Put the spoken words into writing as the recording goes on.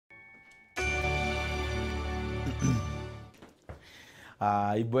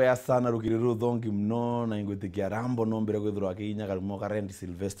Iboya sana rukiriru thongi mno na ingwitikia rambo no mbere kwithirwa akinya karimo ka Randy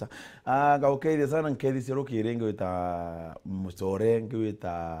Sylvester. Ngaukeithia sana nkethi cia rukiri ngwita mucore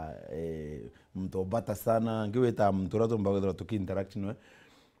ngwita mtobata sana ngwita mtura tumba kwithirwa tuki interact nwe.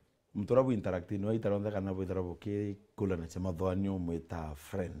 Mtura bu interact nwe itaronde kana bu ithirwa buki kula na chama thwanio mwita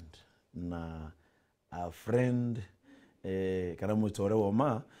friend. Na a friend kana mucore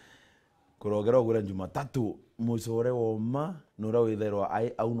woma kurogera ogura Jumatatu mucore woma nura witherwa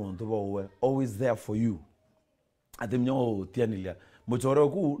ai au no ntubowe always there for you atimnyo tianilia mucore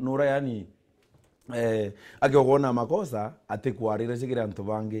ku nura yani akiogona makosa atikwarira sigira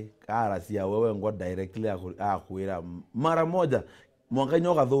ntubange arasia wewe ngwa directly akwira mara moja mwaka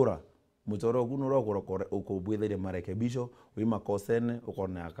nyoka thura mucore ku nura kurokore ukubwithere marekebisho wi makosene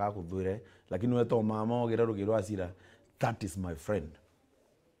ukona akakuthure lakini weto mama ogira rugirwa asira that is my friend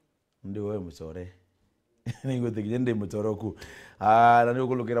ndio wewe mucore ningo tikende mucore ku na ndio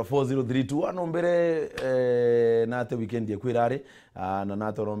kulukira 4032 ano mbere na ate weekend yekwirare na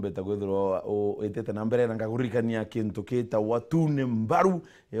nato rombeta kwithiro etete na mbere ngagurikania kintu kita watune mbaru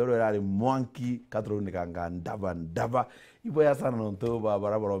yoro rari mwanki katroni kanga ndava ibo ya sana nto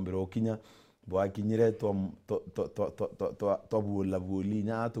barabara mbere okinya bwakinyire to bula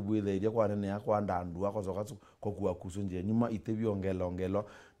bulinya to bwithe kwa nene yakwa ndandu akozoka kokua kusunje nyuma itebiongelo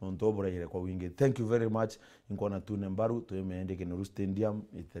nonto borayire kwa wingi. Thank you very much inkona tune mbaru tumeende Kinuru Stadium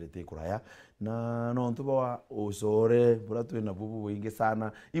iterete kuraya na nonto bwa usore bura twina bubu wingi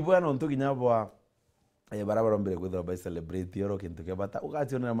sana ibo nonto kinyabwa barabara mbere kwithira by celebrate yoro kintu kebata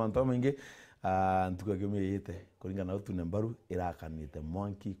ugationera manto mengi ntuka kemeyete kuringana tune mbaru irakanite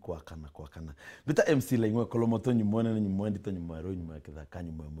mwanki kwa kana bita MC laingwe kolomoto nyumone na nyumwendi to nyumaro nyumwe kithaka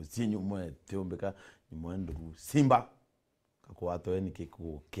nyumwe musi nyumwe tiombeka nyumwendu Simba kwa watu ni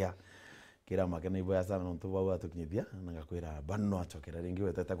kikukia kira makena ibo ya sana nonto bwa tukinyithia na ngakwira banno achokera ringi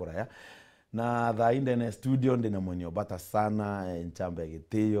wetete kuraya na the Indian studio ndina mwenye bata sana nchambe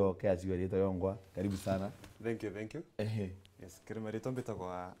gitio kiasi werito yongwa karibu sana. Thank you. Yes, kire marito mbita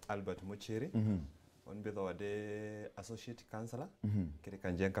kwa Albert Muchiri. Onbito wade associate counselor kire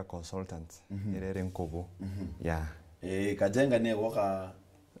Kanjenka consultant irere nkobo. Yeah. Kanjenka ni woka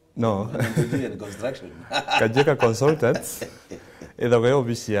no construction. Kanjenka consultants either way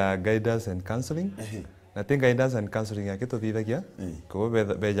obisia guidance and counseling. Na think guidance and counseling ya kito thithagia ko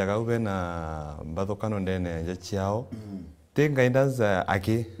bejaga ube na mbathokano ndene ya chiao think guidance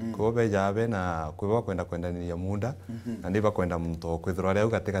aki ko beja be na kwiba kwenda ni ya munda na ndiba kwenda mto kwithura leo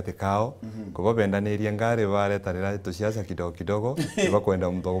katika kao ko benda ni ria ngare bare tarira tusiasa kidogo ndiba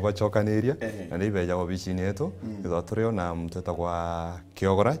kwenda mto kubachokaniria na ndiba beja obicini yetu thitho turio na mteta kwa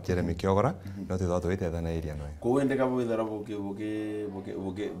Kiogora Jeremy Kiogora no thitho twitethana iria no ko wende ka bwithara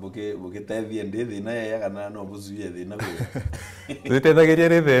buke tethie ndithi na ya kana no buzuye thina ku twitethagĩria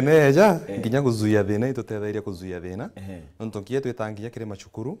ri thina eja nginya kuzuia thina itutethairia kuzuia thina ntonkie twitangia kire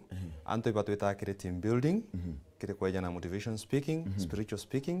machukuru anto iba twitakire team building kire kweja na motivation speaking spiritual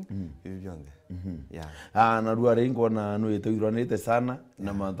speaking bionde yeah na ruare ngona no itoiranite sana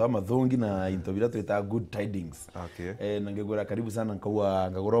na mantha mathungi na intobira twita good tidings okay na ngegura karibu sana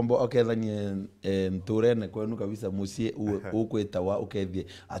nkaua ngagorombo okethanie nturene kwenu kabisa musie ukwita wa ukethie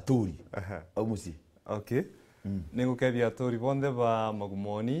aturi au musie okay ningukethia aturi bonde ba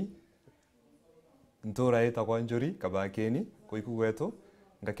magumoni ntura ita kwa njuri kabakeni kuiku wetu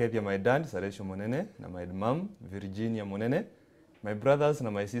ngakethia my dad Saresho Monene na my mom Virginia Monene my brothers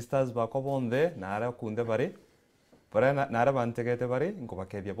na my sisters ba kobonde na ara kunde bare na ara bantegete bare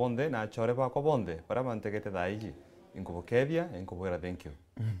nkobakethia bonde na chore ba kobonde para bantegete daiji nkobokethia nkobwera thank you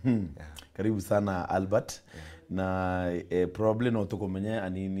karibu sana Albert na problem no tukomenye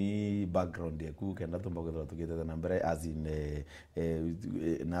anini background yaku kenda tumba kwithira tukitete na mbere as in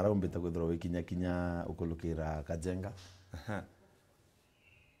na rombeta kwithira wikinya ukulukira Kanjenka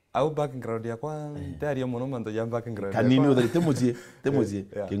au background yakwa tayari muno mando ya background kanini utharite mucie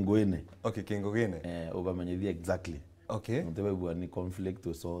kinguine okay kinguine ubamenyithia exactly okay ntebe bwa ni conflict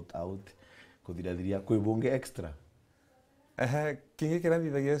to sort out kuthira kwibunge extra kingi kira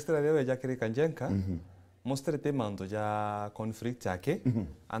thithagia extra leo ya kire Kanjenka mostrete mando ya conflict yake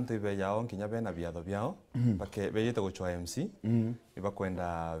anto ibe yao nginya bena biatho biao bake beyete gochwa MC iba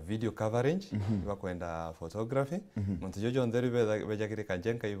kwenda video coverage iba kwenda photography monto jojo nderi beja kire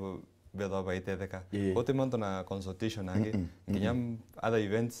Kanjenka ibo bedo baitetheka ote monto na consultation age nginya other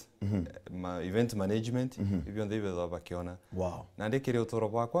events event management ibyo ndebe bedo bakiona wow na ndekire utoro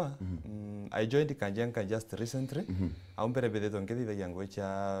bwakwa I joined Kanjenka just recently au mbere bedo ngethithagia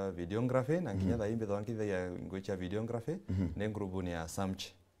ngocha videography na nginya thaimbe thongi ya ngocha videography ne group ni ya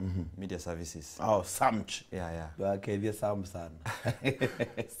Samchi media services. Oh, Samch. Yeah. Wakeithia Sam sana.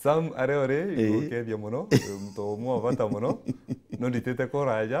 Sam areore igukethia muno mto mwa bata muno no nditete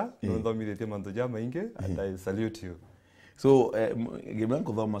koraja no ndomithitie mantu ja maingi and I salute you. So gimen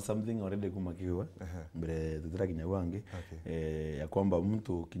kuthoma something already kumakiwa mbere tutirakinya wangi ya kwamba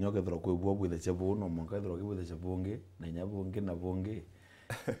mtu kinyoke thro kwibwo bwithe chabu no monka thro kwibwo chabu ngi na nyabungi na bungi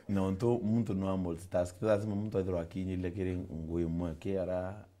no nto mtu no multitask lazima mtu athro akinyile kiri ngui mwake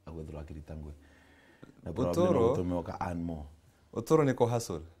ara agwethro akiritangwe na Utoro tumeoka anmo utoro niko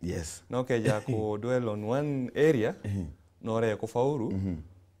hustle. Yes. No keja ku dwell on one area no re ko fauru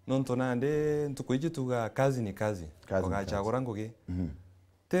no ntonande ntukuijituga kazi ni kazi ogachagura ngugi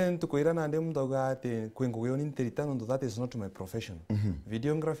then tukuira nande mndoga ati kwengugi oni ntiritano ndo that is not my profession.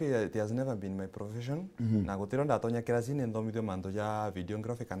 Videography it has never been my profession. Na gutiro ndatonya kirasini ndomithio manto ya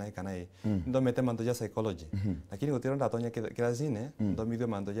videography kana ndomete manto ya psychology. Lakini gutiro ndatonya kirasini ndomithio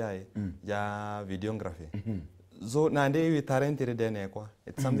manto ya videography. So nande wi talented denekwa.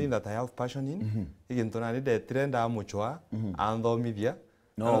 It's something that I have passion in. Iginto nande de trenda muchwa andomithia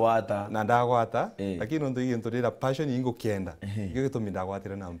no wata na ndagwata lakini ndo iginto ndira passion ingo kienda igyo gitumi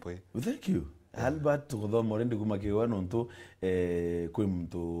ndagwatira na mpwe. Thank you Albert kuthoma rende kumakiwa no nto kwi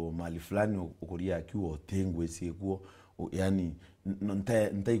mtu mali fulani ukuria akiwa tengwe sikuo yani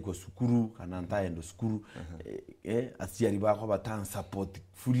ntai kwa sukuru kana ntai ndo sukuru asiari bako batan support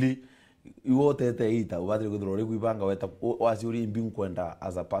fully iwo tete ita ubadire kudrore kuibanga weta wasiuri imbi kwenda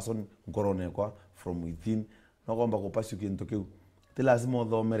as a person nkorone kwa from within no komba kupasi kintu kiu te lazima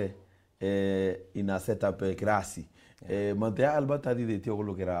uthomere ina setup klasi mante Albert adithitio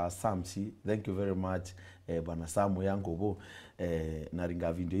kulukira Samchi. Thank you very much bana Samu yangu bo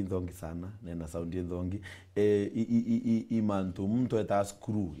naringa video indongi sana nena sound indongi imantu mtu eta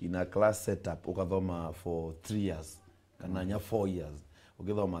screw ina class setup ukathoma for 3 years kana nya 4 years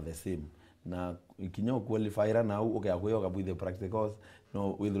ukithoma the same na kinyo qualifier na ukakweyo kabwithe practicals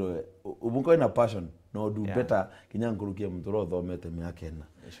no withdraw ubunko ina passion no do better kinyangurukie mtu ro thomete miakena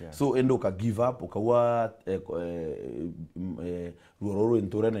so endo ka give up ukawa ruoro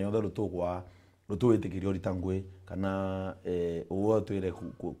nture na yothe rutugwa rutuwitikirio ritangwe kana uwo twire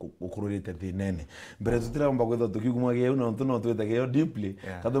ukururite thinene mbere tutiramba kwetha tukiguma geu no ntu no twete geu deeply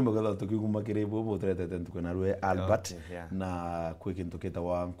kathombe kwetha tukiguma kirebo bo turete ntuko na rwe Albert na kwikintu kita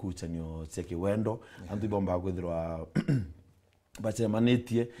wa nkuchanio cheki wendo antu ibomba kwithirwa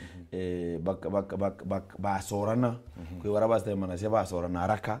bachemanĩtie basorana kwĩ bara bacemana cia basorana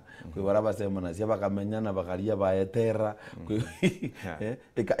haraka kwĩ bara bacemana cia bakamenyana bakaria baetera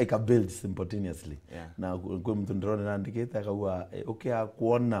ika build simultaneously na kwĩ mtu ndĩrona nandĩkĩte akauga ũkĩa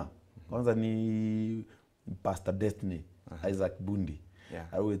kuona kwanza ni Pastor Destiny Isaac Bundi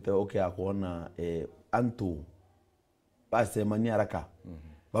arũĩte ũkĩa kuona antu bacemania haraka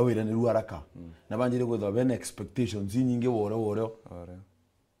bawira ni ruaraka na banjire kwetha bene expectations nyingi wore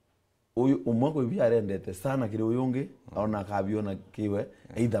uyu umwako ibi arendete sana kire uyungi aona kabiona kiwe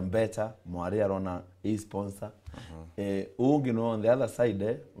either better mwari arona e sponsor ungi no on the other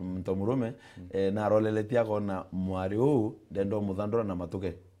side mtomurume na roleletia kona mwari u dendo muthandura na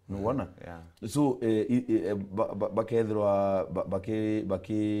matuke nuona so bakethirwa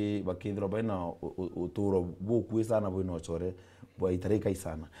bakethirwa baina uturo buku sana bwino chore bwa itareka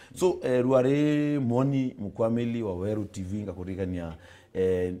isana so ruare moni mukwamili wa Weru TV ngakurigania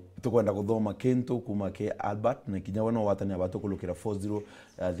tukwenda kuthoma kento kuma ke Albert na kinya wana watania batukulukira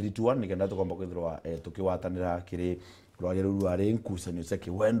 40321 nikenda tukomba kwithirwa tukiwatanira kiri ruare nkusanyo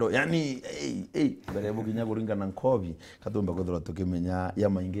chake wendo yani bere buginya kuringana nkobi katumba kwithirwa tukimenya ya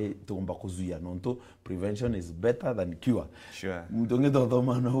maingi tukomba kuzuia nonto prevention is better than cure. Sure. Mtonge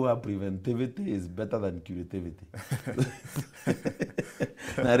thoma no wa preventivity is better than curativity.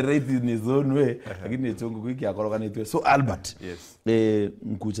 Na rate ni zone we lakini chongo kwiki akoroganitwe so Albert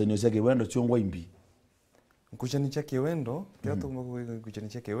nkuchanyo chake wendo chongwa imbi nkuchanyo chake wendo kira tumba nkuchanyo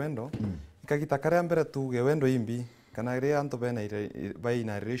chake wendo ikagita kare mbere tuge wendo imbi kana ire anto bena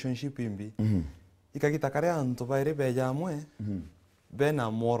ina relationship imbi ikagita kare anto baire bejamwe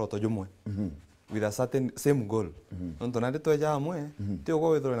bena moro to jumwe with a certain same goal nonto nande to jamwe ti ugo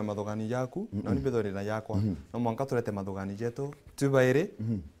withoro na mathogani yaku na ni bithori na yakwa no mwanka turete mathogani jeto tu baire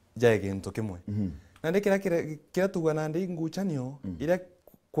jaege nto kimwe nande kira tuga nande nguchanio ire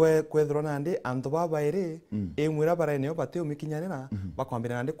kwethoro nande anto babaire emwira baraine bate umikinyanira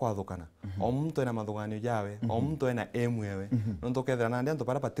bakwambira nande kwathukana o muntu ena mathugani jawe o muntu ena emwewe nonto kethera nande anto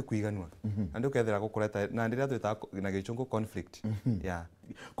bara bate kuiganwa nande ukethera gukureta nande ria twita na gichungu conflict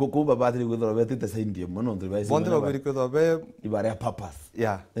ko babatiri kwethoro betete saindie muno nto baisi bonde babiri kwethoro be ibare purpose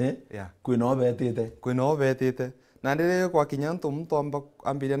kwino betete na ndire kwa kinyanto mtu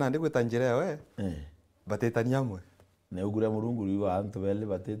ambire na ndire gwitanjira we batetania amwe ne ugure murungu riwa antu bele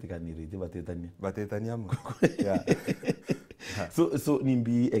batetikanirite batetania amwe yeah. So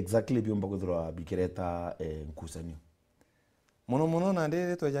nimbi exactly byomba kuthura bikireta nkusanyo muno na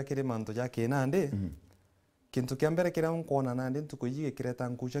ndire twejakire manto jake na ndi kintu kia mbere kira nkona na ndi ntukuyige kireta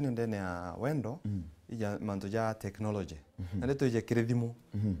nkusanyo ndene ya wendo ija manto ja technology na ndi twejakire thimu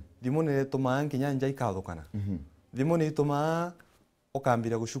thimu ni tuma nkinya nja ikathukana thimu ni tuma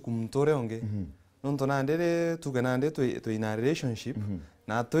okambira gushuku mtore onge nonto na ndire tuge na ndi tu ina relationship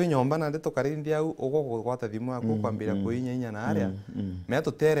na tu nyomba na ndi tukarindia au ugo gwata thimu yako kwambira kuinya na aria me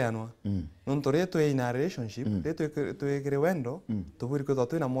tutere anwa nonto re tu ina relationship re tu egere wendo tuburi ko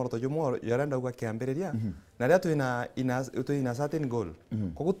tu ina morto jo moro yarenda uga kiambiriria na re tu ina certain goal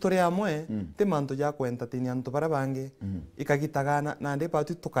ko turi amwe te manto ja kwenta tinia nto bara bange ikagitagana na ndi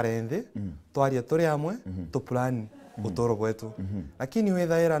patu tukarende twaria turi amwe tu plan utoro bwetu lakini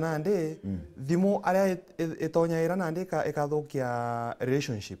wethaira nande thimu aria itonyaira nande ikathukia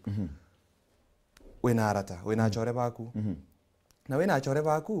relationship wena arata wena chore baku na wena chore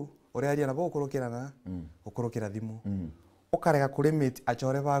baku uri aria na bokurukirana ukurukira thimu ukarega kuri mate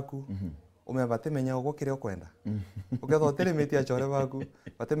achore baku ume batemenya ugukire okwenda ugetho telemate achore baku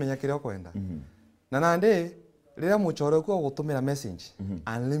batemenya kire okwenda na nande rira muchore ku gutumira message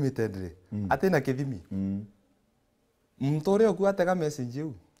unlimitedly atena kithimi mtore oku atega message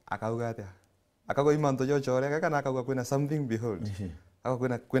yu akauga atia akago imanto jo chore kana akauga kwina something behold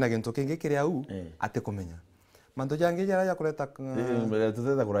akago kwina gintu kingi kiria u ate kumenya manto jange jara ya kuleta mbele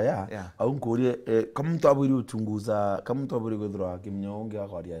tuteta kuraya au nkurie kama mtu aburi uchunguza kama mtu aburi gwithura kimnyonge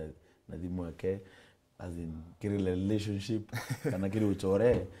akwaria na thimu yake as in kiri relationship kana kiri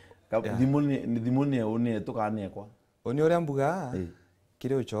uchore thimu ni une tukane kwa oni ore ambuga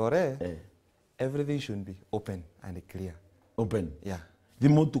kiri uchore everything should be open and clear. Open? Yeah.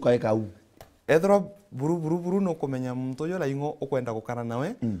 Thimu tukaeka u? Ethro buru no kumenya mtu yo la ingo okwenda gukara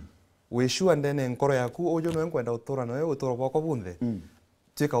nawe. Weshua ndene nkoro yaku ojo no enkwenda utura nawe utoro boko bunthe.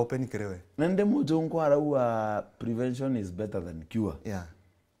 Tuika open kirewe. Nende mujo nkwara wa prevention is better than cure. Yeah.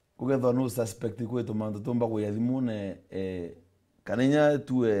 Kugetho no suspect kwetu manto tumba kwa thimu ne kanenya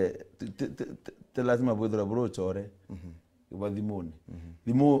tu te lazima bwethora bro chore. Kwa thimuni.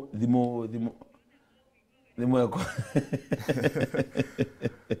 Thimu yako.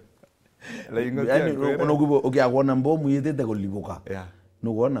 Yani unogubo ukiagona mbomu yitete kulibuka. Yeah.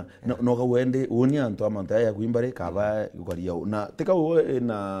 Nugona no kawende uni anto amanta ya kuimbare kaba gukaria na teka uwe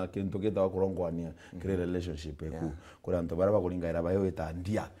na kintu kita kurongwania kire relationship eku kuri anto bara bakulingaira bayo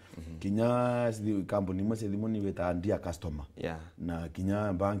etandia kinya si company mo se thimuni wetandia customer na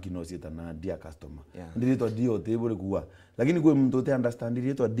kinya banki no sieta na dia customer ndiri dio tebure kuwa lakini kwe mtu te understand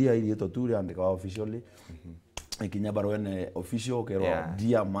ndiri to dia ili to turi andika officially kinya barwene official kero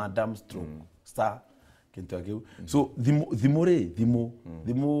dia madam stroke star kintu akiu so thimu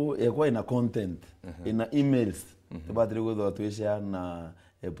ekwa ina content ina emails tubatire gutho twishare na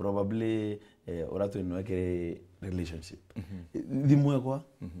probably oratu inwekere relationship thimu ekwa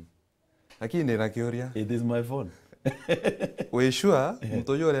lakini na kioria it is my phone we sure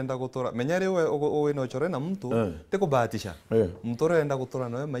mtu yo renda gutura menya riwe we no chore na mtu te kubahatisha mtu renda gutura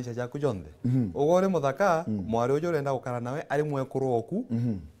nawe maisha yaku jonthe ugore muthaka mwari ujo renda gukara nawe ari mwekuru oku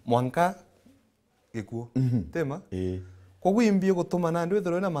mwanka gikuo tema koguo imbie gutuma na ndu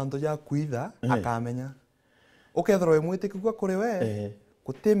thoro na manto ya kuitha akamenya ukethoro imwitikigwa kuri we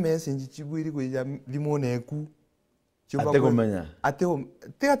guti message chibwiri gwija thimu neku ate kumenya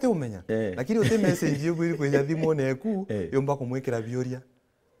ate umenya lakini uti message yugwiri gwija thimu neku yomba kumwikira bioria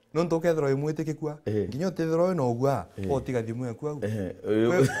no nto ukethoro imwitikigwa nginya utethoro no gwa otiga thimu yaku au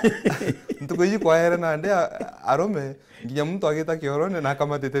ntukuyi kwa era na nde arome nginya muntu agita kiorone na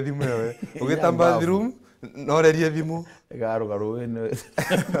kamatete thimu yawe ugitamba bathroom no rerie thimu garo wene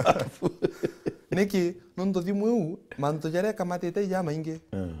niki nonto thimu u manto jare kamatete ya maingi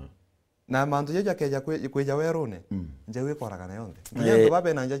na manto jeja keja kweja werone njewe koragana yonde nginya ndo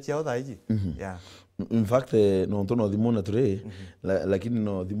babe na nja chiao thaiji yeah in fact no nto no thimu na ture lakini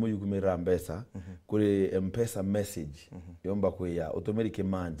no thimu yukumira mpesa kuri mpesa message yomba kweya automatic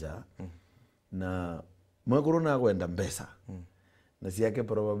manja na mwekuru na kwenda mpesa na siake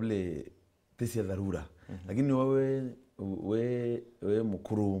probably tisia dharura lakini we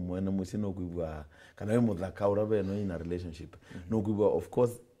mukuru mwena musino kuibwa kana we muthaka urabe no in a relationship no kuibwa of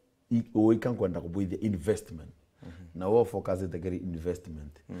course we can kwenda kubwithia investment na wo focus ite keri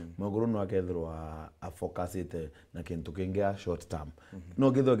investment maguru no akethro a focus ite na kintu kingi a short term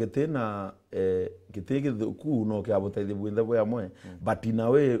no githo gitina gitigi ku no kya boteithia bwinthe bwa mwe but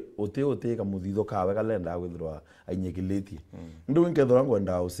nawe ote kamuthitho kawe kalenda gwithro ainyekiletie ndu nkethro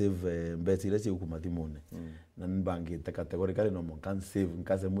ngwenda save mbeti ile ci kumathimune na mbangite categorically no monkan save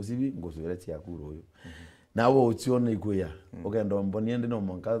nkase musibi ngusubira cia kuro uyu nawo uchione ikuya ukenda mboni ndi no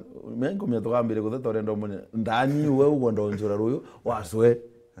monka mengo myatogambire kuthe ndo mboni ndani we ugonda njura ruyo waswe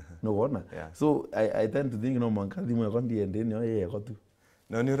no wona so I tend to think no monka thimo yako ndi ndini yo yeko tu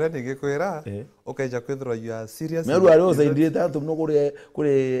no ni ready gikwira ukeja kwithro you are serious meru ari osaidie tatu no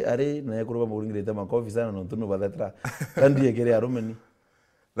kuri ari na yakuru bamuringirite makofi sana no tunu bathatra kandi yekere arumeni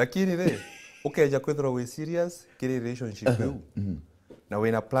lakini re ukeja kwithro we serious kiri relationship you na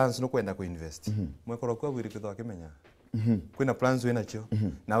wina plans no kwenda ku invest mwekoro kwa bwiri kwitho akimenya kwina plans wina cio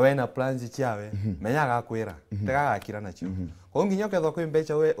na wena plans ciawe menya gakwira tega gakira na cio ko nginya ketho kwi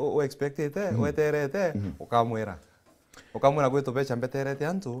mbecha we expected weterete ukamwira gwito becha mbeterete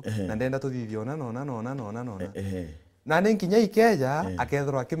antu na ndenda tuthithiona nona na nginya ikeja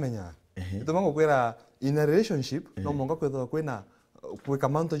akethro akimenya itumango kwira in a relationship no mongo kwitho kwina kwika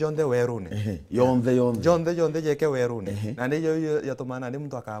manto jonde werune jonde jeke werune na ndiyo yatomana ndi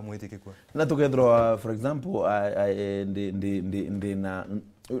mtu akamwitike kwa na tukethro for example ndi na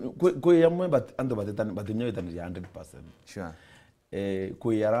kwe yamwe but ando batinyo itani 100% sure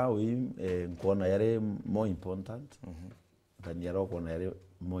kuyara wi nkona yare more important than yara kona yare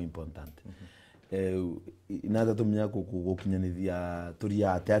more important inatha tumya gukinyanithia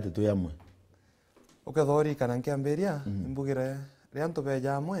turia ate tuyamwe ukethori kana nkiamberia mbugire ria antu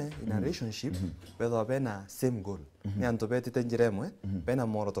beja amwe in a relationship betho bena same goal ni antu betite njira imwe bena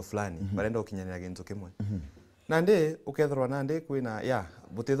moroto fulani barenda ukinyanira gintu kimwe na ndi ukethorwa na ndi kwina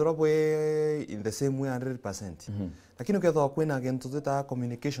butithorwa bwe in the same way 100% lakini ukethorwa kwina gintu twita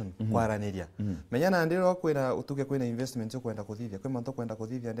communication kwaraniria menya na ndi ro kwina utuge kwina investment yo kwenda kuthithia kwi manto kwenda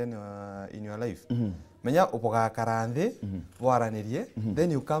kuthithia then in your life menya upoga karanthi waranirie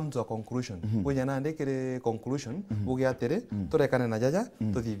then you come to a conclusion kunya na ndi kire conclusion ugi atiri turekane na jaja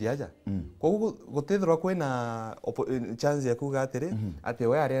tuthithia ja koguo gutithorwa kwina chance ya kuga atiri ati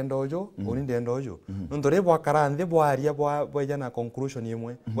we arenda ujo uni ndenda ujo ndore bwa karanthi bwaria bwa na conclusion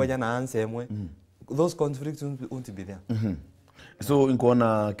imwe bwa na answer imwe those conflicts won't be there so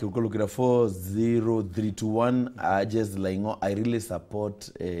inkona kiukolukira 40321 just like I really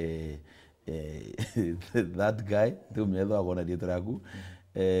support that guy tumedho akona dietraku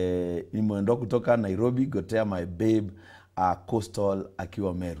ni mwendo kutoka Nairobi gotea my babe coastal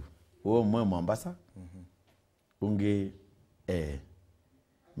akiwa Meru wewe mwe Mombasa unge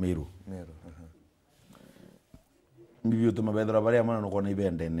Meru mbivyo tumabedra bari amana nokona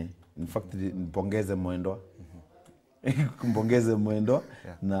ibendene in fact mpongeze mwendo kumpongeze mwendo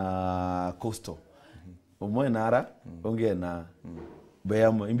na coastal umwe nara unge na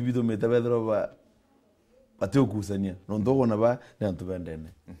bayamo imbibito metabedro ba batiokusania no ndogona ba ndantu bendene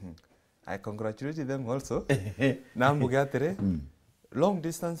I congratulate them also nambuge atire long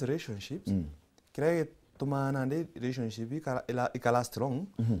distance relationships kira tumana ndi relationship ikala strong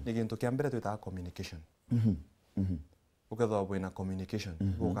ni gintu kiambere twita communication ukethwa bwina communication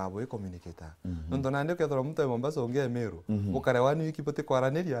ukabwe communicator ndo nande ukethwa mtu Mombasa ongea Meru ukare wani wikipote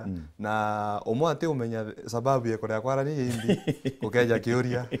kwaraniria na omwate umenya sababu ya kwa kwaraniria indi ukeja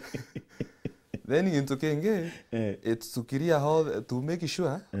kiuria then gintu kenge it's tukiria how to make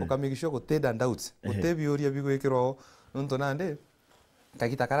sure ukamake sure guteda doubts utebiuria bigwikiro ndo nande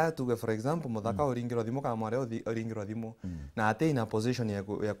kakita kara tuge for example muthaka uringiro thimo kama mware uringiro thimo na ate ina position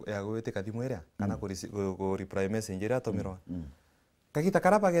ya gweteka thimo ira kana ku reply message ira tomirwa kakita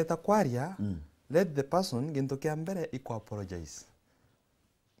kara bageta kwaria let the person gintu kia mbere iko apologize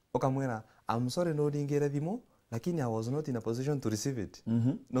ukamwira I'm sorry no ringira thimo lakini I was not in a position to receive it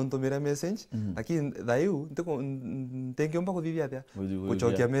no ntomira message lakini thayu ntengiomba kuthithia atia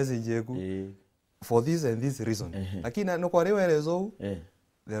kuchokia message yeku for this and this reason lakini no kwa rewe rezo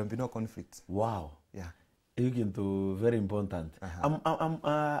there will be no conflict you can do very important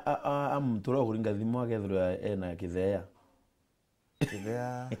am turo kuringa thimo akethro na kithea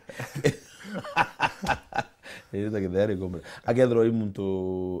ita kithea rikombe akethro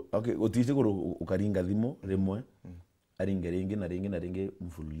imuntu okay utise ukaringa thimo rimwe aringe ringi na ringi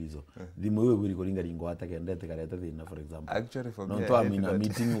mfululizo thimo wewe buri kuringa ringo atakendete kareta thina for example actually for me no to amina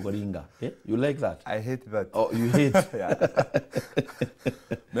meeting ukaringa you like that I hate that oh you hate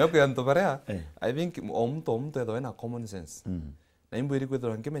meko yanto barea I think omto edo ena common sense na imbiri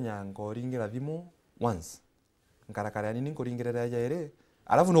kwetho nkimenya ngoringira thimo once nkarakara nini nkoringirira jaire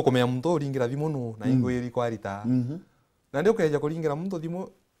Alafu no komea muntu ringira thimu no na ingo iri kwarita. Na ndio keja kuringira muntu thimu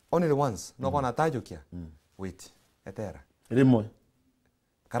only once no kona tajokia. Wait, etera. Rimwe.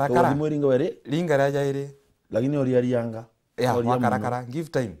 Karakara. Thimu ringa were? Ringa raja ire. Lakini oria rianga. Yeah, karakara, give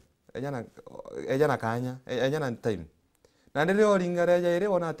time. Ejana kanya, ejana time. Na ndio ringa raja ire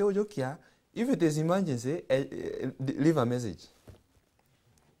ona te ujokia. If it is emergency, leave a message.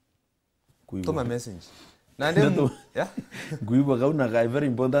 Toma message. Na ndio yeah. Guiba kauna ka very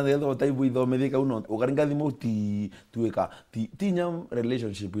important ndio taibu ithome kauna ukaringa thimu ti tuika ti nyam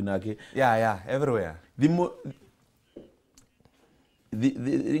relationship inake. Yeah, everywhere. Thimu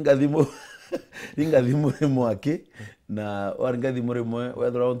ringa thimu remwake na waringa thimu remwe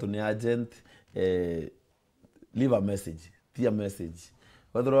whether on to ni agent leave a message. Tia message.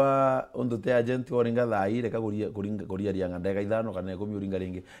 Whether on te agent oringa thaire ka kuria rianga ndeka ithano kana 10 uringa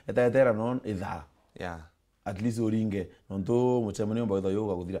ringi etetera non itha. Yeah. At least uringe nonto muchemanio mba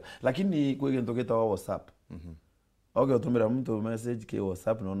yoga kuthira lakini kwi gintu gitawa WhatsApp. Okay, utumira mtu message ke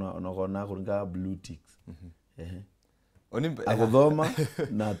WhatsApp no kona kuringa blue ticks. Aguthoma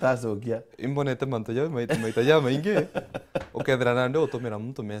na tacokia imbonete manto ya maita ya maingi ukethera na ndio utumira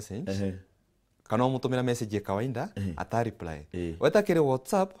mtu message kana umutumira message ya kawaida ata reply weta kire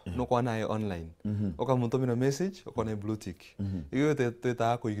WhatsApp no kwa nayo online ukamutumira message ukona blue tick iyo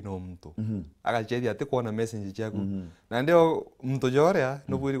teta ko ignore mtu akachethi ati kuona message yako na ndio mtu joria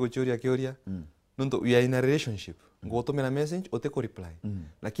no bwiri kuchuria kioria nunto we are in a relationship ngotumira message uteko reply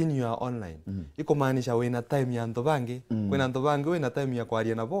lakini you are online iko maanisha we na time ya ndo bangi kwena ndo bangi we na time ya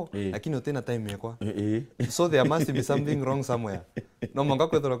kwaria nabo lakini utena time ya kwa so there must be something wrong somewhere no mwanga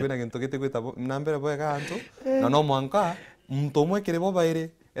kwethora kwena gintu gite kwita nambere boya kantu na no mwanga mtu mwe kire bo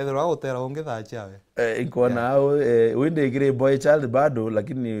baire ethora utera onge thachawe ikona au winde igire boy child bado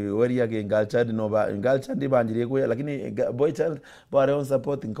lakini weri yake girl child no ba girl child banjirie kwa lakini boy child bare on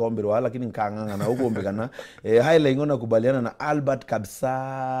support nkombero lakini nkanganga na ukombe kana highlight ngona kubaliana na Albert kabisa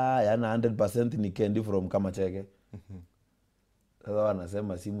yana 100% ni Candy from kama cheke sasa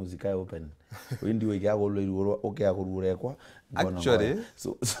wanasema si muzika ya open windi weke yako lolo okay yako rurekwa actually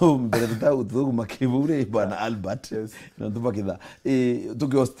so mbele tutu makivure bana Albert na tupakitha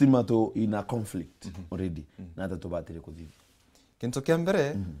tukio stima to in a conflict already na tatubatire kuthiri kintu kia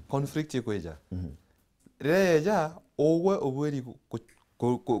mbere conflict yekweja reja owe obweri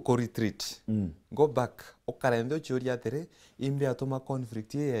ko retreat go back okarendo choria tere imbe atoma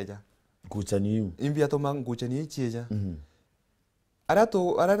conflict yeja kuchaniu imbe atoma nguchani chieja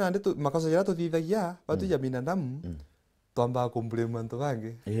ara nande tu makosa jara tu thithagia batu ya binadamu twamba kumblema antu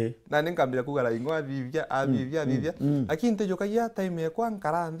bangi na ninkambira kugara ingwa bibia lakini tejokagia time yakwa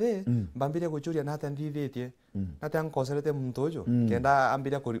nkarande mbambire guchuria na tandithetie na tankoserete muntu ujo kenda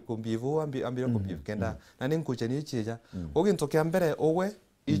ambira kumbivu ambira kumbivu kenda na ninkuchani chieja oginto kia mbere owe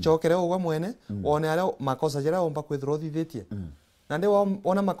ichokere owe mwene one ara makosa jara omba kwithro thithetie na ndi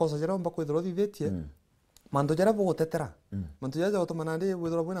ona makosa jara omba kwithro thithetie mando jara bo tetera mando jara otomana ndi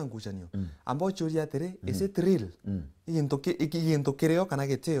withro bwena nguchanio ambo churia tere is it real iginto kireo kana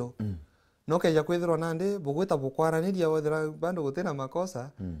geteo no keja kwithro nande bugweta bukwaraniria wethera bando gutena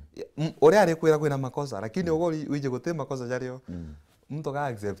makosa ore ari kwira kwina makosa lakini ogori wije gutena makosa jario mtu ka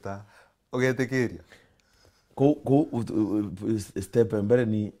accepta ogetekeria ko step mbere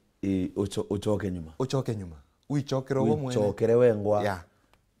ni uchoke nyuma uichokere wo mwene uchokere wengwa yeah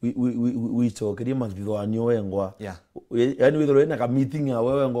uichokerie mathitho anyo wengwa yani withoro ina ka meeting ya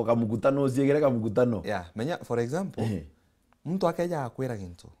wengwa kamukutano usiegere kamukutano menya for example mtu akaja akwira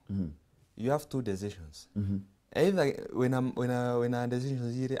gintu you have two decisions either when a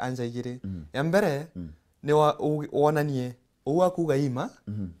decisions yire anja yire ya mbere ni wonanie uwa kuga ima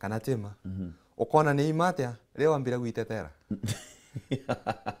kana tema ukona ni ima atia leo ambira gwitetera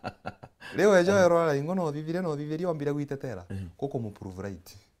leo ejo erora ingono vivire ambira gwitetera koko mu prove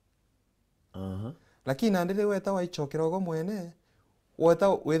right lakini andire weta waichokera go mwene weta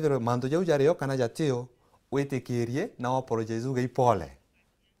wethero mando jau jareo kana jatio wetekerie na apologize uga ipole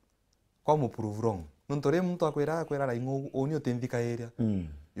kwa mu prove wrong nontore muntu akwira raingo oni otendika area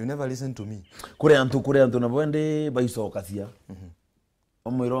you never listen to me kure antu na bwende baisokacia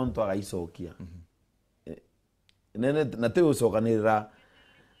omwiro ntu agaicokia nene na te ucokanirira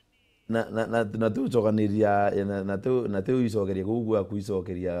na tu chokanirira na tu icokeria kugua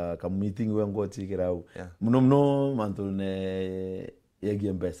kuicokeria ka meeting we ngochi kirau muno mantu ne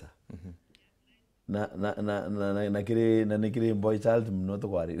yegie mbesa na kire boy child muno to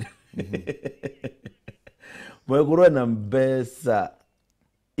kwarire moyo kurwa na mbesa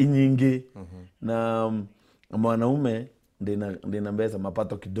inyingi na mwanaume ndina mbesa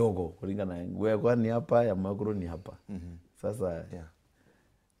mapato kidogo kulingana wewe kwani hapa ya makuru ni hapa sasa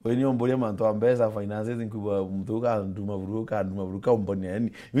Weni omboria manto ambesa finances nkuba mtuka nduma buruka omboni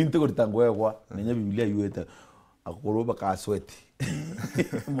yani winti ko tangwe kwa nenya biblia yueta akoroba ka sweat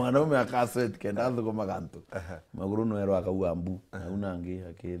mwanaume akasweat kenda ndo maganto maguru no ero akauambu unange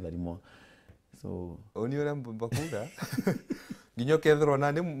aketharimo so oni ora mbakuga ginyo kethro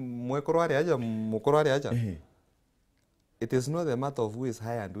nande mwekoro ari aja mukoro ari aja it is not a matter of who is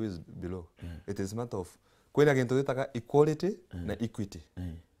high and who is below it is a matter of kwenda kintu gitaka equality na equity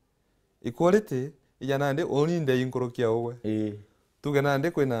equality ijanande oni nde inkorokia owe tuge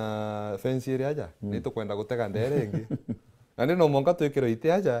nande kwina fence area aja nito kwenda gutega ndere ingi nande no monka twikiro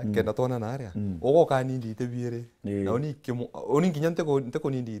ite aja kenda tona na area ogo kanindi ite biere na oni nginyante ko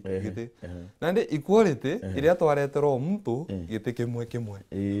nindi gite nande equality iria twaretero muntu gite kimwe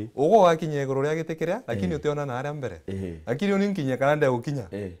ogo gakinye iguru ria gite kiria lakini utiona na area mbere lakini oni nginya kandi gukinya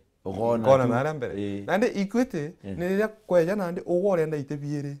Kona na area mbere nande equity ni riria kweja nande ogo orenda ite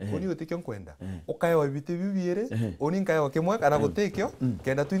biere oni utikyo kwenda ukayo ibite bibiere oni nkayo kimwe kana gutikyo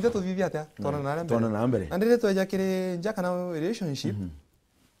kenda twinde tuthithia atia tona na mbere nande ri tweja kiri nja kana relationship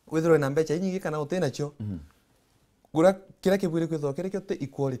withero na mbecha nyingi kana utena cio gura kira kibwire kwitho kire kyo te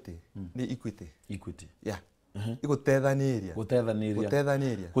equality ni equity yeah gutethaniria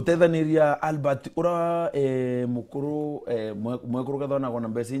Albert ura mukuru mwekuru gathona gona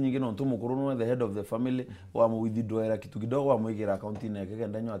mbesi nyingi no ntu mukuru no the head of the family wa mu withdraw kitu kidogo wa muigira account ine yake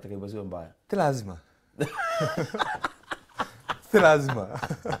kenda nyo atake basi mbaya ti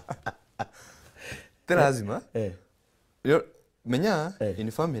lazima yo menya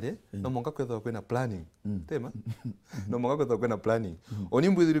in family no monka kwetho kwena planning tema no monka kwetho kwena planning oni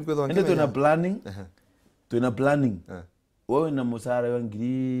mbwithiri kwetho ngene tuna planning wewe na musara wa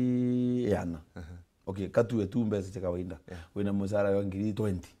ngiri yana okay katuwe tu mbese cha kawaida wewe na musara wa ngiri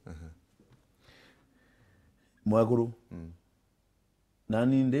 20 mwakuru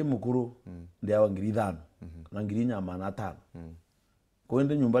nani nde mukuru nde wa ngiri 5 na ngiri nyama na 5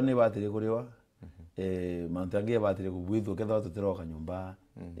 kwende nyumba ne batire kuriwa mantange batire kubwitho ketho tuteroka nyumba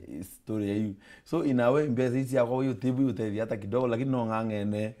story yayu so inawe mbese isi yako yo tibu utethia hata kidogo lakini no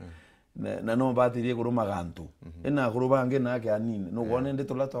ngangene na no batiri ko rumagantu ena kurubange nake anine no gone ndi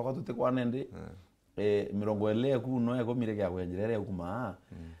tola twako tutikwane ndi mirongo ele ku no yako mireke yako yanjirere kuma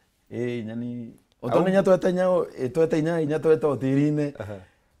nyani otonenya twetenya inya tweta otirine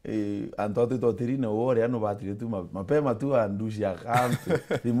antote totirine ore ano batiri tu mapema tu andushi akantu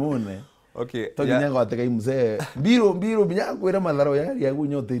limune okay tokinya gwateka imse biro binya kwera madharo yari yagu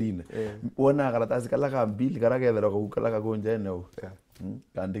nyotirine wona karatasi kala ka mbili karakethera ko kala ka gonja eno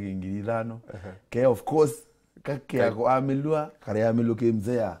kandi ngiri 5 ke of course kake yako amilwa kare amiluke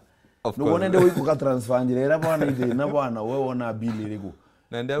mzea no wona ndio iko ka transfer njira bwana ide na bwana wewe ona bili riko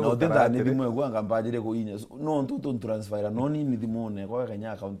no tenda ni dimwe kwa ngambajire ko inya no ntuto transfer no ni dimone kwa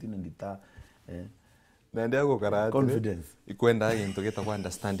kanya account ni ndita na ndio karate confidence ikwenda gintu gitagwa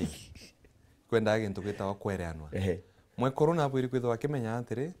understanding kwenda gintu gitagwa kwereanwa mwe corona bwiri kwitho akimenya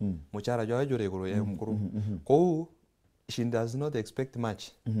atiri muchara jo ajure iguru ye mukuru ko she does not expect much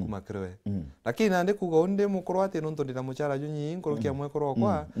kuma krewe lakini nande kuga onde mukuru ati nonto ndira muchara jo nyi nkoro kia mwe koro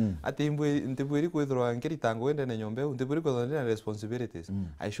kwa ati ntibwiri kwithro ngiri tango ende na nyombe ntibwiri kwithro ndira responsibilities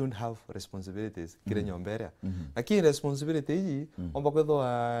I should have responsibilities kire nyombera lakini responsibility hii omba kwithro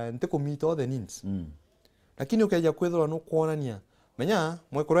ntiko meet all the needs lakini ukaja kwithro no kuonania menya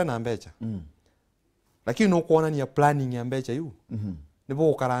mwe koro na mbecha lakini no kuonania planning ya mbecha yu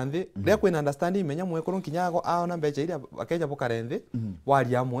nibo ukaranthi ria kwina understanding menya mwekoro nkinyago aona mbecha iria akeja bukarenthi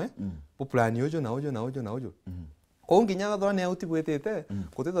wari amwe bu plan ujo na ujo ko nkinyago thone auti bwetete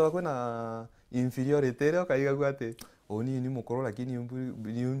kutithora kwina inferiority ria kaiga gwate oni ni mukoro lakini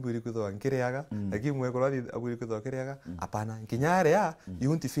mburi kwithwa nkiriaga lakini mwekoro aburi kwithwa kiriaga apana nkinyare ya you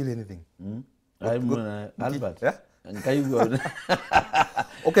won't feel anything Albert nkaigwa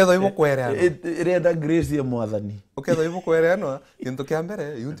uketho ibo kwereano irenda grace ya mwathani uketho ibo kwereano kintu kia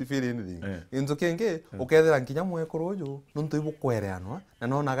mbere you won't feel anything kintu kenge ukethera nkinya mwekoro uju nuntu ibo kwereano na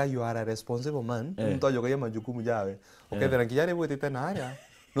nonaga you are a responsible man nuntu ajoga majukumu jawe ukethera nkinya ri bwetete na aria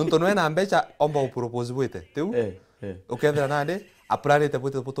nuntu no ena mbecha omba upropose bwete tiu ukethera nande apranete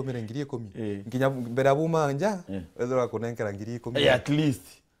bwete butumire ngiri 10 nkinya mbere abuma nja ethera kunenkera ngiri 10 at least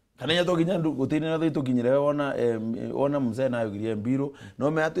kanenya tokinya gutine na thito kinyire ona mzee nayo girie mbiro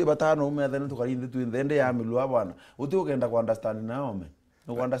no me atu batano ume thene tukarinde tu thende ya milwa bwana uti ukenda ku understand nao me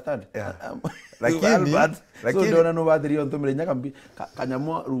no understand lakini ndio no badiri ntumire nyaka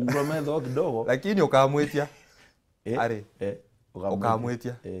kanyamo runguro metho kidogo lakini ukamwetia ari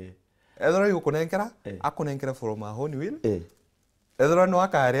ukamwetia ethora yukunenkera akunenkera from a hone will ethora no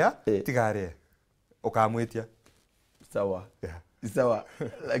akaria tigaria ukamwetia sawa sawa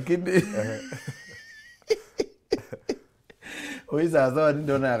lakini oisa sawa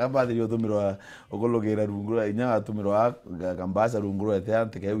ndona akabathiri uthumirwa ukologera rungura inya atumirwa kambasa rungura te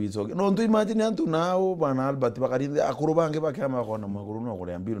ante ke wicoke no ntu imagine antu nao bana Albert bakarinde akuru bange bakama kona maguru no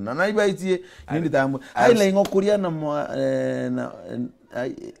kuria mbiru na naibaitie nindi tamu aila ingokuria na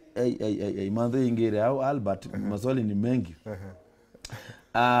ai mando ingere au Albert maswali ni mengi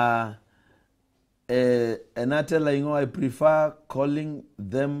and I tell you, I prefer calling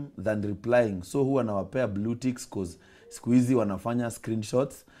them than replying. So huwa nawapea blue ticks cause siku hizi wanafanya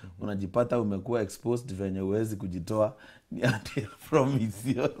screenshots. Unajipata umekuwa exposed venye uwezi kujitoa. Ni anti from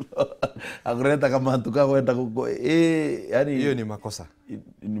Isiolo. Akureta kama antuka kwenda kuko. Yani hiyo ni makosa.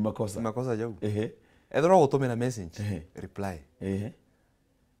 Ni makosa. Ni makosa jau. Ethora gutumira message. Reply.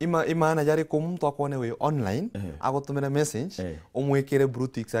 Ima ana jari ko muntu akone we online agotumira message umwekere blue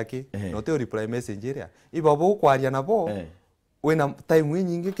ticks ake no te reply message area ibabo kwaria nabo wena time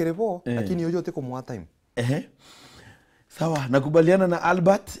nyingi kirebo lakini yote te kumwa time sawa nakubaliana na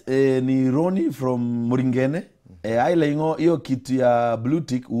Albert ni Ronnie from Muringene aila ingo hiyo kitu ya blue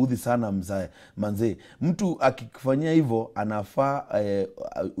tick uudhi sana manze mtu akikufanyia hivyo anafaa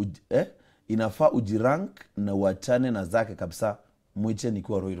inafaa ujirank na uachane na zake kabisa mwiche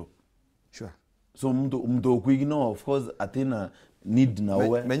nikiwa Roiro. Sure. So mtu kuignore of course atina need na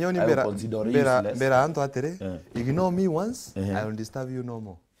we. Menyoni bera anto atere. Ignore me once, I will disturb you no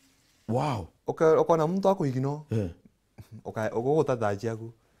more. Wow. Okona mtu ako ignore. Okogota daji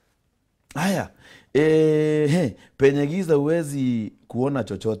yako. Haya. Penye giza uwezi kuona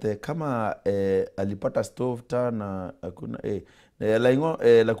chochote kama alipata stove taa na hakuna laingo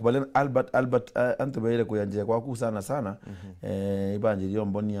la kubaliana Albert antubele kuyanjia kwaku sana ibanjirio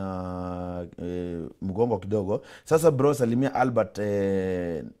mboni ya mgongo kidogo sasa bro salimia Albert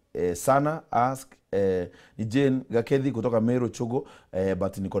sana ask ni Jane Gakethi kutoka Meru Chogo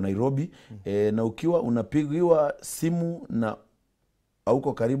but niko Nairobi na ukiwa unapigiwa simu na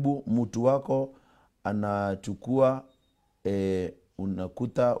auko karibu mtu wako anachukua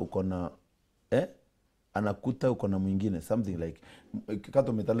unakuta uko na anakuta uko na mwingine something like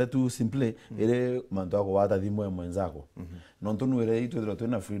kato metale tu simple ile manto wako wata thimu ya mwenzako nontonu ile itu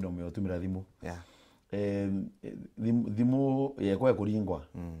tuna freedom ya tumira thimu thimu yako ya kuringwa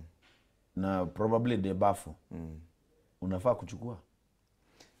na probably de bafu unafaa kuchukua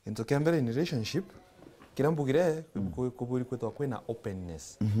into kambere in relationship kirambugire kuburi kwetu kwena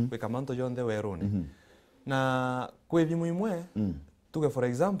openness kwe kamanto jonde werone na kwe thimu imwe tuge for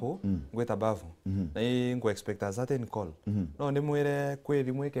example ngweta bavu na ngo expect a certain call no ndimwire kwe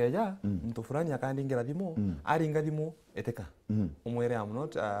thimu ikeja mtu fulani akandingira thimu aringa thimu eteka umwire I'm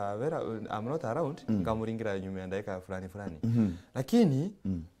not around ngamuringira nyuma ndaika fulani lakini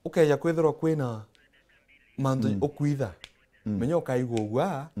ukeja kwethero kwena mando okuitha menyo ukaigwa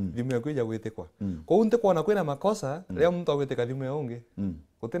gwa thimu yakweja gwitekwa ko unte kuona kwena makosa leo mtu agweteka thimu ya unge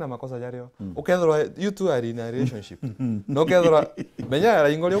gutena makosa jario ukethora you two are in a relationship no kethora menya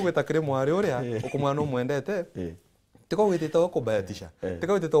ingori ugweta kire mwari uria ukumwana umwendete tiko witite okubayatisha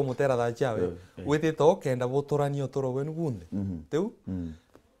tiko witite omutera tha chawe witite okenda buturanio turogwe nugunde teu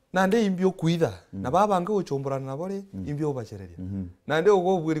na ndi imbio kuitha na baba ngo uchomborana na bore imbio bachereria na ndi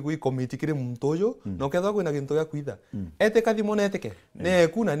ugobwiri ku committee kire muntu uyu no kethwa kwina gintu ya kuitha eteka thimo neteke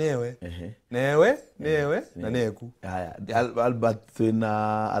neku na newe na neku haya Albert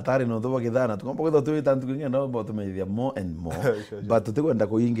na atari no thoba githana tukomba kwitha tu tantu kinga no botumethia more and more but tutikwenda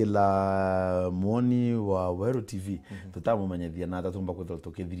kuingila moni wa Weru TV tutamumanyithia na tatumba kwitha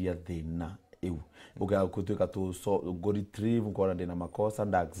tukithiria thina eu ukatuika tu go retrieve kwa ndina makosa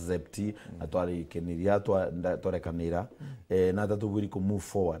nda accept na twari keniria twarekanira na tatuburi ku move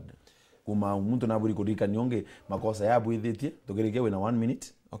forward kuma muntu na buri kurika nionge makosa ya bwithitie tukirike wina 1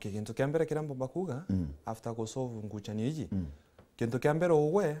 minute okay kintu kiambere kirambo bakuga after go solve nguchani iji kintu kiambere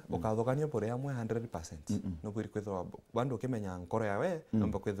uwe ukathokania pore amwe 100% no buri kwithwa bando kimenya nkoro yawe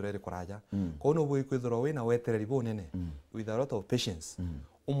nomba kwithura iri kuraja ko no buri kwithura wina wetereri bonene with a lot of patience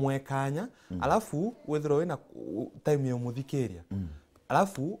umwekanya alafu wethero wina time ya muthikiria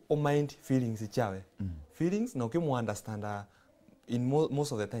alafu o mind feelings chawe feelings na ukimu understand in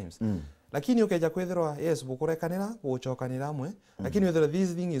most of the times lakini ukeja kwethero yes bukurekanira buchokanira amwe lakini wethero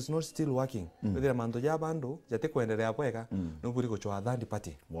this thing is not still working wethero mando ja bando jate kuendelea bwega no buri kuchoa third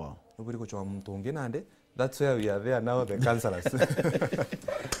party no buri kuchoa mtu ungi nande that's where we are there now the counselors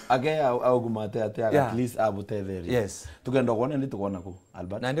au gumate at least abutetheri yes tugenda kuona ndi tukuona ku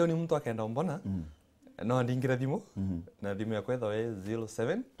Albert na ndio ni mtu akenda mbona no ndingira thimu na thimu ya kwetha we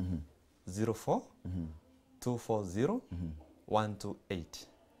 07 04 240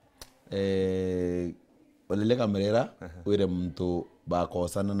 128 olele kamerera wire mtu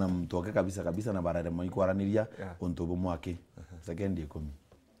bakosana na mtu wake kabisa na barare mo ikwaraniria onto bo mwake second 10.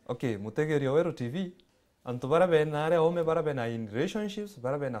 Okay, mutegerio wero TV antu bara benare ome bara bena in relationships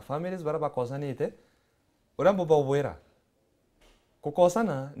bara bena families bara bakosanite urambo bawera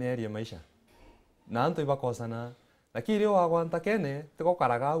kukosana ni area maisha na antu ibakosana lakini wagwanta kene tiko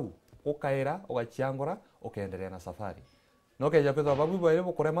karagau ukaira ugachiangora ukaendelea na safari nokeja kwitha babu bwere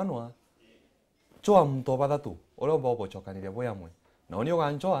bukuremanwa choa mtu bathatu ore omba obochokaniria buyamwe na oni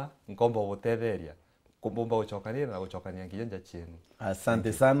uganchoa nkomba obotetheria kumbomba uchokanira na uchokania ngiyenja chienu.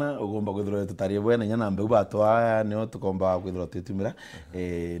 Asante sana ugomba kwithirwa tutarie bwena nyana mbe batwa nio tukomba kwithirwa tutumira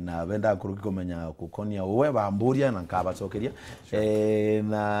na benda kuruki kumenya kukonia uwe bamburia na nkabacokeria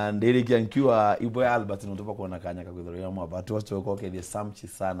na ndirikia nkiwa ibwe Albert no tupa kuona kanya ka kwithirwa ya mwabatu wachoko ke samchi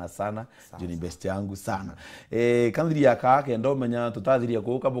sana juni best yangu sana kandiri yakake ndo menya tutathiria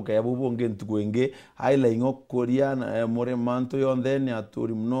kuka buka ya bubu ngentu kwenge haila ingokoria more manto yondene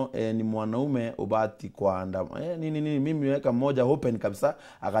aturi mno ni mwanaume ubati kwanda nini mimi weka moja open kabisa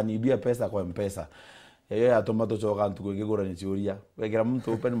akanibia pesa kwa M-Pesa yeye atoma tochoka ntukugigura ni ciuria wekera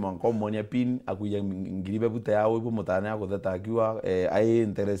mtu open mwanko monia pin akuya ngiribe buta yawe ipo mutane yako theta akiwa ai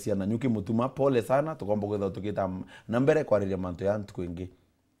interest ya nanyuki mutuma pole sana tukomba kwetha tukita nambere kwa rire manto ya ntukuingi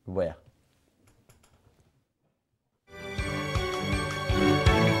boya